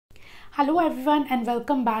Hello everyone and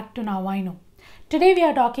welcome back to Now I Know. Today we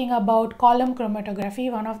are talking about column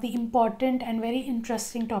chromatography, one of the important and very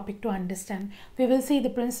interesting topic to understand. We will see the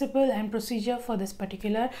principle and procedure for this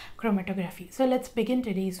particular chromatography. So let's begin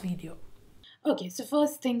today's video. Okay, so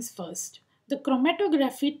first things first. The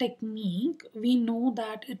chromatography technique, we know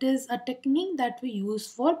that it is a technique that we use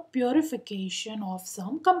for purification of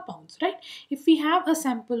some compounds, right? If we have a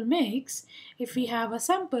sample mix, if we have a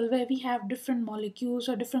sample where we have different molecules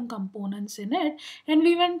or different components in it, and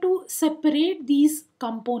we want to separate these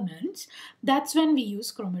components, that's when we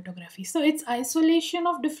use chromatography. So it's isolation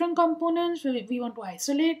of different components. We want to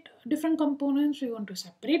isolate different components, we want to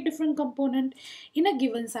separate different component in a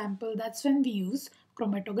given sample. That's when we use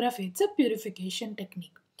chromatography. It's a purification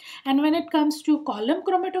technique. And when it comes to column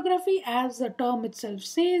chromatography, as the term itself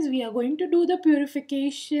says, we are going to do the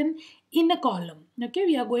purification in a column. Okay,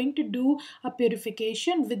 we are going to do a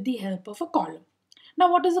purification with the help of a column. Now,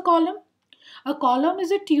 what is a column? A column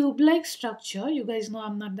is a tube-like structure. You guys know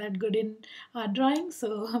I'm not that good in drawing,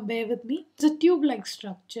 so bear with me. It's a tube-like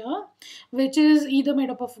structure which is either made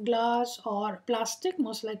up of glass or plastic.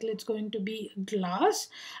 Most likely it's going to be glass,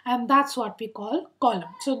 and that's what we call column.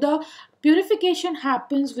 So the purification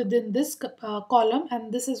happens within this column,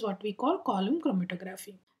 and this is what we call column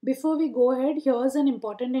chromatography. Before we go ahead, here's an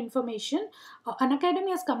important information. Unacademy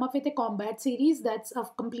has come up with a combat series that's a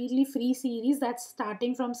completely free series that's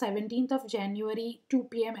starting from 17th of January 2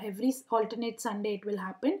 p.m. every alternate Sunday it will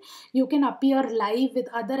happen. You can appear live with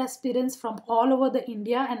other aspirants from all over the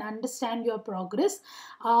India and understand your progress.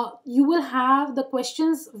 You will have the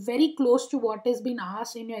questions very close to what has been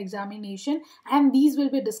asked in your examination, and these will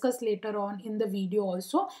be discussed later on in the video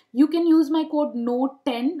also. You can use my code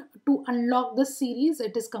NOTE10 to unlock this series.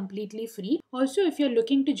 It is completely free. Also, if you're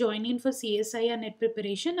looking to join in for CSIR-NET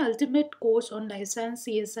preparation, ultimate course on life science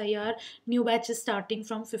CSIR new batch is starting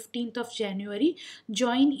from 15th of January.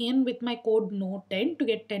 Join in with my code NOTE10 to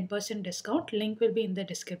get 10% discount. Link will be in the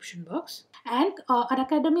description box. And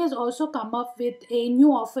Unacademy has also come up with a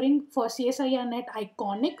new offering for CSIR-NET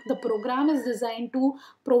Iconic. The program is designed to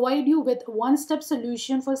provide you with one-step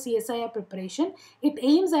solution for CSIR preparation. It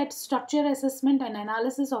aims at structure assessment and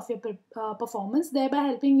analysis of your performance, thereby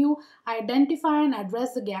helping you identify and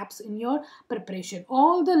address the gaps in your preparation.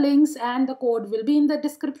 All the links and the code will be in the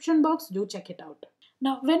description box. Do check it out.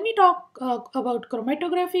 Now, when we talk about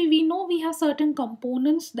chromatography, we know we have certain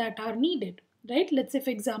components that are needed, right? Let's say, for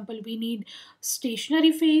example, we need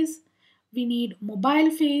stationary phase, we need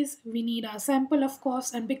mobile phase, we need our sample, of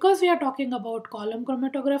course, and because we are talking about column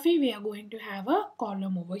chromatography, we are going to have a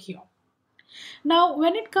column over here. Now,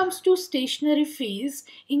 when it comes to stationary phase,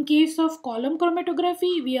 in case of column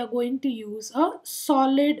chromatography, we are going to use a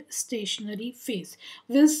solid stationary phase.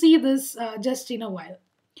 We'll see this just in a while.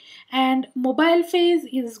 And mobile phase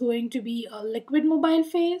is going to be a liquid mobile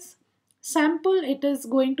phase. Sample, it is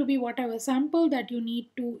going to be whatever sample that you need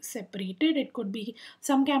to separate it. It could be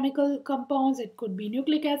some chemical compounds, it could be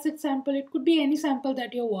nucleic acid sample, it could be any sample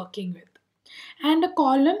that you're working with. And a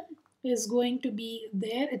column is going to be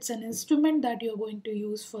there. It's an instrument that you're going to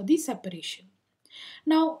use for the separation.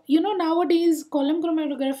 Now, nowadays column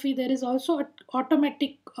chromatography, there is also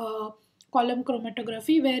automatic column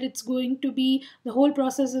chromatography where it's going to be, the whole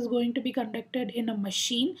process is going to be conducted in a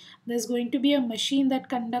machine. There's going to be a machine that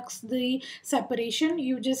conducts the separation.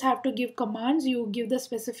 You just have to give commands, you give the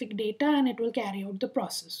specific data, and it will carry out the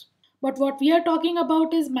process. But what we are talking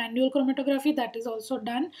about is manual chromatography, that is also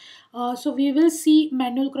done. So we will see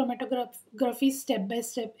manual chromatography step by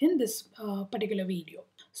step in this particular video.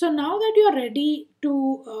 So now that you are ready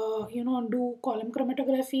to do column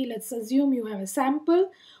chromatography, let's assume you have a sample.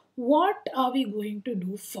 What are we going to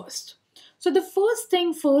do first? So the first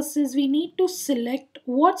thing first is we need to select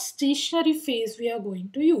what stationary phase we are going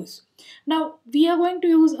to use. Now we are going to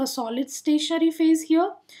use a solid stationary phase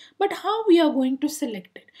here, but how we are going to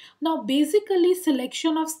select it? Now basically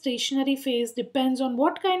selection of stationary phase depends on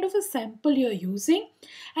what kind of a sample you are using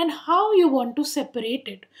and how you want to separate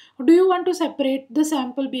it. Do you want to separate the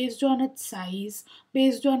sample based on its size,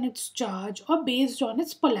 based on its charge, or based on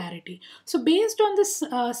its polarity? So based on this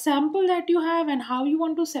sample that you have and how you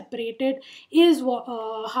want to separate it is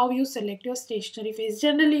how you select your stationary phase.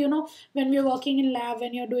 Generally, when we're working in lab,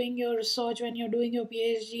 when you're doing your research, when you're doing your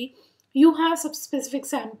PhD, you have some specific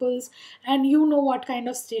samples and you know what kind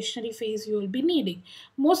of stationary phase you will be needing.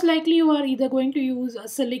 Most likely you are either going to use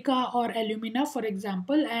silica or alumina, for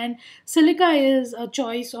example, and silica is a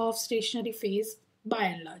choice of stationary phase by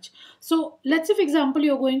and large. So let's say, for example,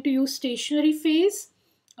 you're going to use stationary phase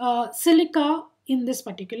silica in this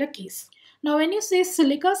particular case. Now, when you say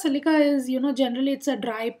silica, silica is, generally it's a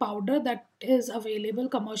dry powder that is available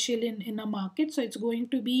commercially in a market. So it's going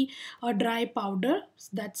to be a dry powder.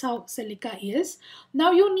 That's how silica is.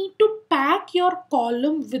 Now you need to pack your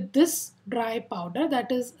column with this dry powder,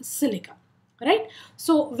 that is silica. Right.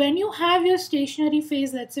 So when you have your stationary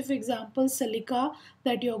phase, let's say for example silica,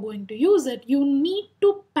 that you're going to use it, you need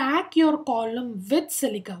to pack your column with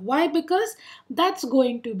silica. Why? Because that's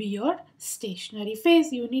going to be your stationary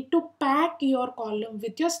phase. You need to pack your column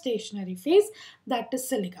with your stationary phase, that is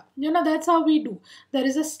silica. That's how we do. There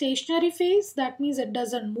is a stationary phase, that means it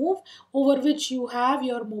doesn't move, over which you have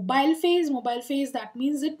your mobile phase. Mobile phase, that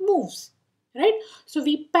means it moves. Right. So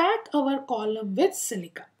we pack our column with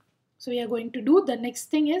silica. So we are going to do, the next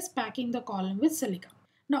thing is packing the column with silica.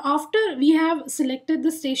 Now after we have selected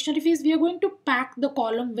the stationary phase, we are going to pack the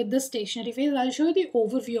column with the stationary phase. I'll show you the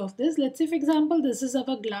overview of this. Let's say for example, this is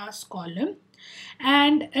our glass column,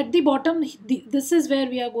 and at the bottom, this is where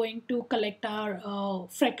we are going to collect our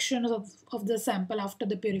fractions of the sample after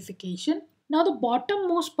the purification. Now the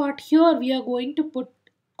bottommost part here, we are going to put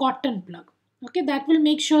cotton plug. Okay, that will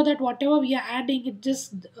make sure that whatever we are adding, it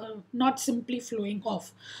just not simply flowing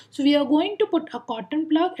off. So we are going to put a cotton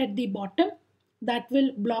plug at the bottom that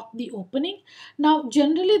will block the opening. Now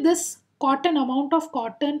generally this cotton, amount of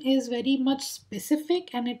cotton is very much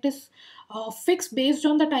specific, and it is fixed based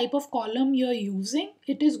on the type of column you are using.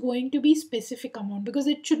 It is going to be specific amount, because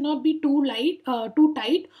it should not be too too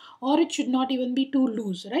tight, or it should not even be too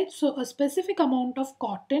loose, right? So a specific amount of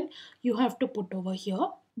cotton you have to put over here.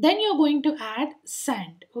 Then you're going to add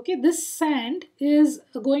sand. Okay, this sand is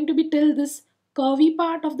going to be till this curvy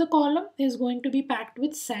part of the column is going to be packed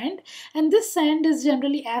with sand, and this sand is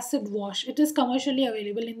generally acid wash. It is commercially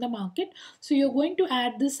available in the market. So you're going to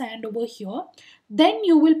add the sand over here. Then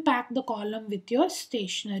you will pack the column with your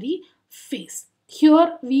stationary phase.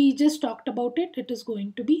 Here we just talked about it. It is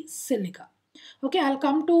going to be silica. Okay, I'll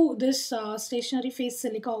come to this stationary phase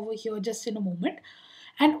silica over here just in a moment.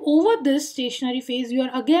 And over this stationary phase, you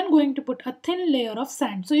are again going to put a thin layer of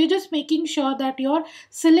sand. So you're just making sure that your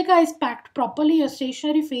silica is packed properly, your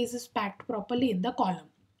stationary phase is packed properly in the column.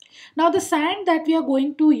 Now the sand that we are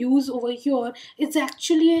going to use over here is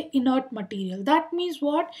actually an inert material. That means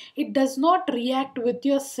what? It does not react with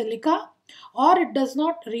your silica, or it does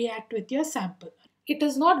not react with your sample. It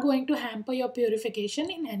is not going to hamper your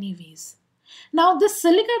purification in any ways. Now the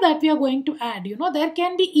silica that we are going to add, there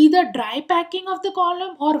can be either dry packing of the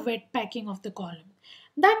column or wet packing of the column.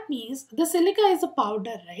 That means the silica is a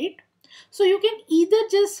powder, right? So you can either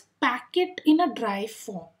just pack it in a dry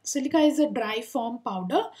form. Silica is a dry form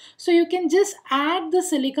powder. So you can just add the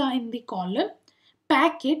silica in the column,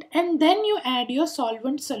 pack it, and then you add your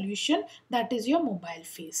solvent solution, that is your mobile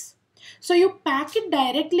phase. So you pack it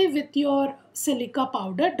directly with your silica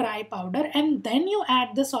powder, dry powder, and then you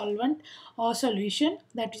add the solvent or solution,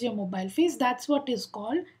 that is your mobile phase. That's what is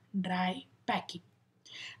called dry packing.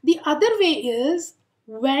 The other way is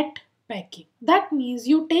wet packing. That means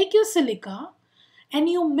you take your silica and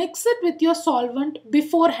you mix it with your solvent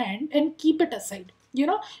beforehand and keep it aside. You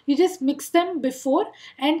just mix them before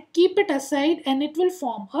and keep it aside, and it will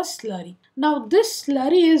form a slurry. Now this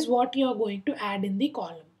slurry is what you are going to add in the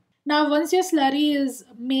column. Now once your slurry is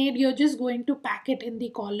made, you're just going to pack it in the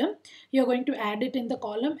column. You're going to add it in the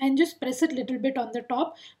column and just press it a little bit on the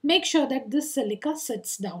top. Make sure that this silica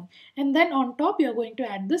sits down. And then on top you're going to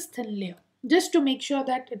add this thin layer, just to make sure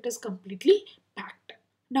that it is completely packed.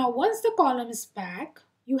 Now once the column is packed,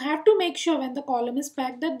 you have to make sure when the column is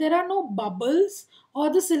packed that there are no bubbles,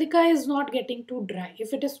 or the silica is not getting too dry.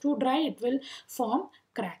 If it is too dry, it will form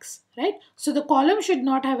cracks, right? So the column should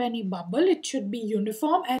not have any bubble. It should be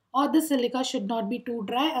uniform, or the silica should not be too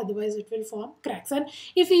dry, otherwise it will form cracks. And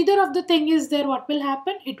if either of the thing is there, what will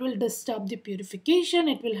happen? It will disturb the purification.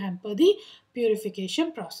 It will hamper the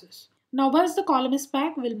purification process. Now once the column is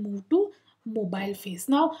packed, we'll move to mobile phase.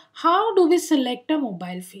 Now how do we select a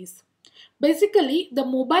mobile phase? Basically, the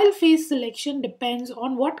mobile phase selection depends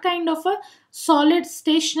on what kind of a solid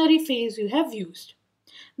stationary phase you have used.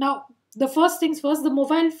 Now, the first things first, the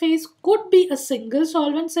mobile phase could be a single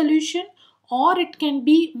solvent solution, or it can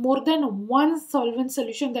be more than one solvent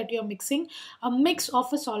solution that you are mixing, a mix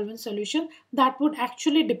of a solvent solution. That would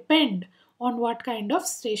actually depend on what kind of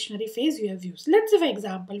stationary phase you have used. Let's say for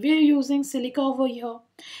example, we are using silica over here,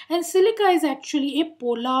 and silica is actually a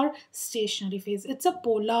polar stationary phase. It's a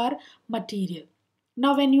polar material.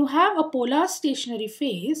 Now when you have a polar stationary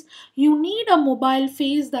phase, you need a mobile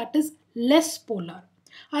phase that is less polar.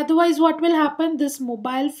 Otherwise, what will happen? This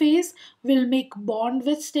mobile phase will make bond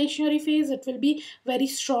with stationary phase. It will be very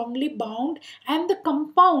strongly bound, and the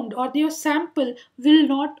compound or your sample will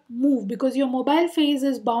not move because your mobile phase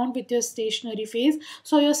is bound with your stationary phase.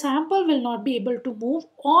 So your sample will not be able to move,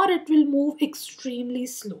 or it will move extremely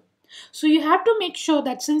slow. So you have to make sure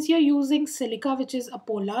that since you're using silica, which is a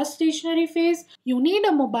polar stationary phase, you need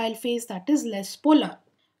a mobile phase that is less polar.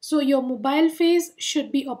 So your mobile phase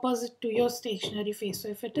should be opposite to your stationary phase. So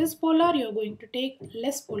if it is polar, you're going to take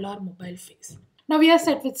less polar mobile phase. Now we are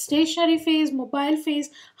set with stationary phase, mobile phase.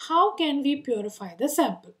 How can we purify the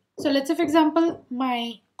sample? So let's say for example,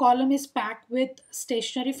 my column is packed with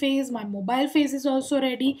stationary phase, my mobile phase is also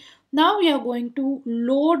ready. Now we are going to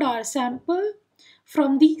load our sample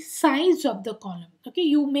from the sides of the column. Okay,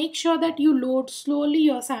 you make sure that you load slowly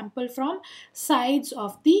your sample from sides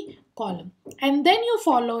of the column, and then you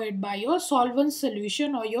follow it by your solvent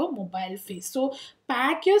solution or your mobile phase. So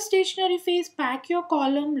pack your stationary phase, pack your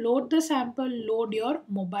column, load the sample, load your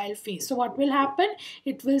mobile phase. So what will happen?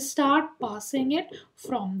 It will start passing it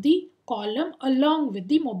from the column along with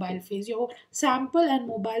the mobile phase. Your sample and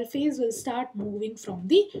mobile phase will start moving from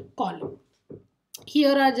the column.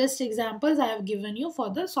 Here are just examples I have given you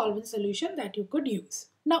for the solvent solution that you could use.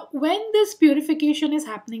 Now, when this purification is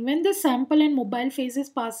happening, when the sample and mobile phase is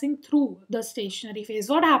passing through the stationary phase,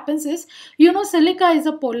 what happens is, silica is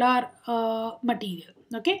a polar material.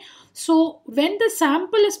 Okay, so when the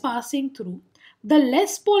sample is passing through, the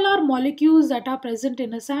less polar molecules that are present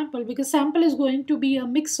in a sample, because sample is going to be a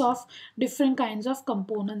mix of different kinds of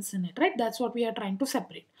components in it, right? That's what we are trying to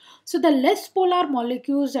separate. So the less polar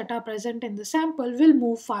molecules that are present in the sample will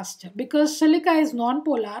move faster because silica is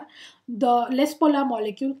non-polar. The less polar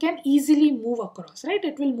molecule can easily move across, right?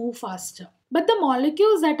 It will move faster. But the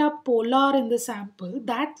molecules that are polar in the sample,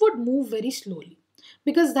 that would move very slowly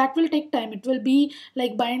because that will take time. It will be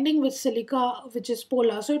like binding with silica, which is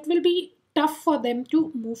polar. So it will be tough for them to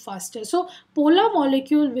move faster. So polar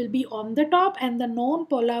molecule will be on the top and the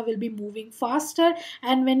non-polar will be moving faster.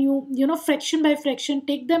 And when you fraction by fraction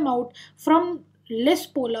take them out, from less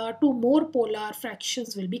polar to more polar,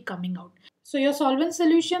 fractions will be coming out. So your solvent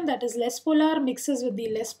solution that is less polar mixes with the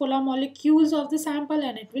less polar molecules of the sample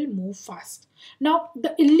and it will move fast. Now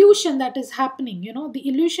the elution that is happening, the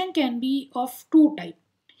elution can be of two types.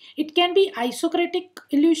 It can be isocratic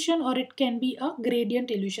elution or it can be a gradient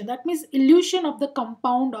elution. That means elution of the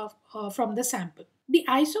compound of from the sample. The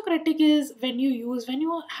isocratic is when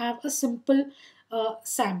you have a simple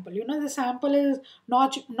sample. The sample is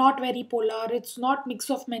not very polar. It's not mix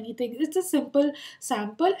of many things. It's a simple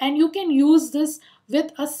sample, and you can use this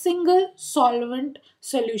with a single solvent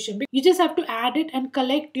solution. You just have to add it and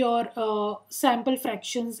collect your sample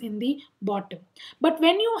fractions in the bottom. But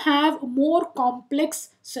when you have more complex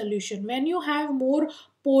solution, when you have more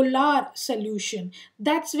polar solution,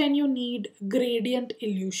 that's when you need gradient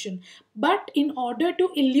elution. But in order to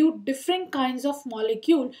elute different kinds of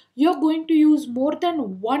molecule, you're going to use more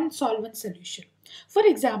than one solvent solution. For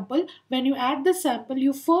example, when you add the sample,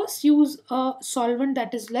 you first use a solvent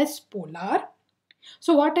that is less polar.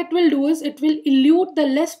 So what it will do is it will elute the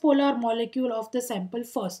less polar molecule of the sample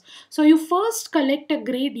first. So you first collect a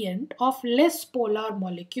gradient of less polar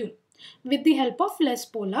molecule with the help of less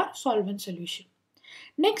polar solvent solution.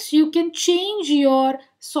 Next, you can change your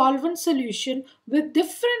solvent solution with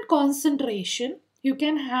different concentration. You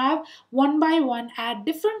can have one by one add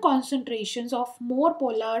different concentrations of more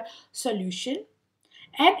polar solution,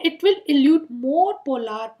 and it will elute more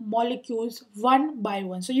polar molecules one by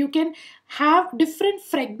one. So you can have different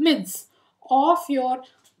fragments of your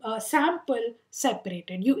sample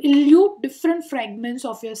separated. You elute different fragments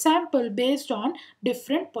of your sample based on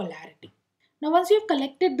different polarity. Now, once you've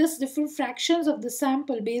collected this different fractions of the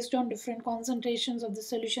sample based on different concentrations of the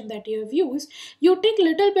solution that you have used, you take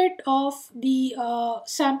little bit of the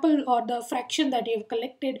sample or the fraction that you have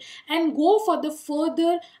collected and go for the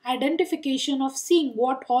further identification of seeing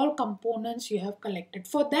what all components you have collected.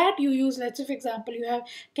 For that, you use, let's say for example, you have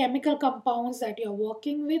chemical compounds that you're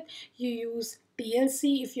working with. You use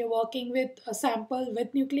TLC. If you're working with a sample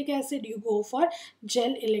with nucleic acid, you go for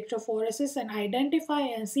gel electrophoresis and identify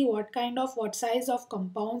and see what size of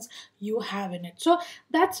compounds you have in it. So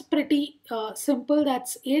that's pretty simple.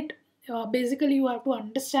 That's it. Basically, you have to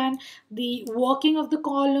understand the working of the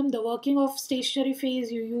column, the working of stationary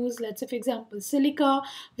phase. You use, let's say for example, silica,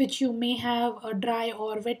 which you may have a dry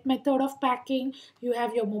or wet method of packing. You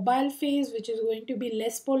have your mobile phase, which is going to be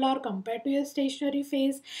less polar compared to your stationary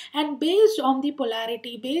phase. And based on the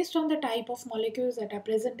polarity, based on the type of molecules that are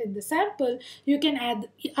present in the sample, you can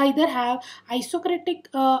either have isocratic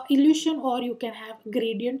elution or you can have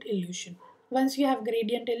gradient elution. Once you have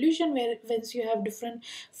gradient illusion, where once you have different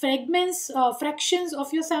fragments, fractions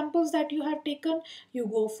of your samples that you have taken, you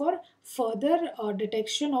go for further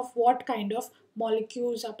detection of what kind of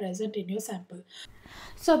molecules are present in your sample.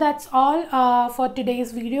 So that's all for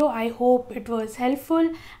today's video. I hope it was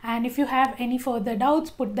helpful, and if you have any further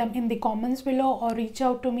doubts, put them in the comments below or reach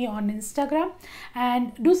out to me on Instagram,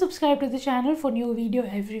 and do subscribe to the channel for new video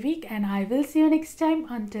every week, and I will see you next time.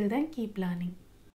 Until then, keep learning.